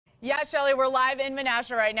Yeah, Shelly, we're live in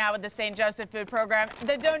Menasha right now with the St. Joseph Food Program.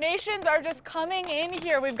 The donations are just coming in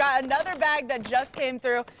here. We've got another bag that just came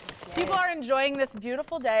through. Yes. People are enjoying this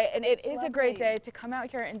beautiful day, and it is a great day to come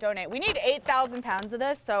out here and donate. We need 8,000 pounds of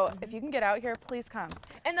this, so if you can get out here, please come.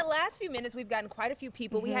 In the last few minutes, we've gotten quite a few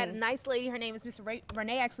people. We had a nice lady. Her name is Miss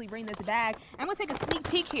Renee actually bring this bag. I'm going to take a sneak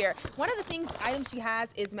peek here. One of the items she has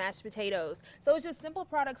is mashed potatoes. So it's just simple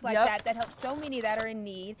products like that help so many that are in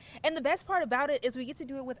need. And the best part about it is we get to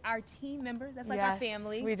do it with our team members. That's like our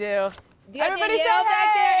family. We do. Everybody yell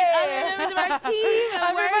back there and other members of our team.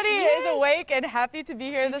 Everybody is awake and happy to be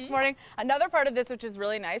here this morning. Another part of this, which is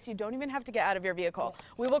really nice, you don't even have to get out of your vehicle.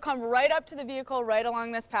 We will come right up to the vehicle, right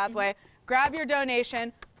along this pathway, grab your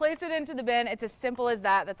donation, place it into the bin. It's as simple as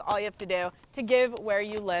that. That's all you have to do to give where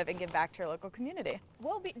you live and give back to your local community.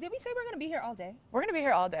 Did we say we're going to be here all day? We're going to be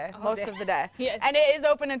here all day, most of the day. Yes. And it is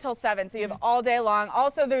open until 7, so you have all day long.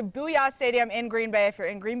 Also, the Booyah Stadium in Green Bay. If you're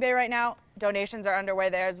in Green Bay right now, donations are underway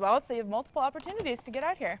there as well, so you have multiple opportunities to get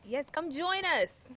out here. Yes, come join us.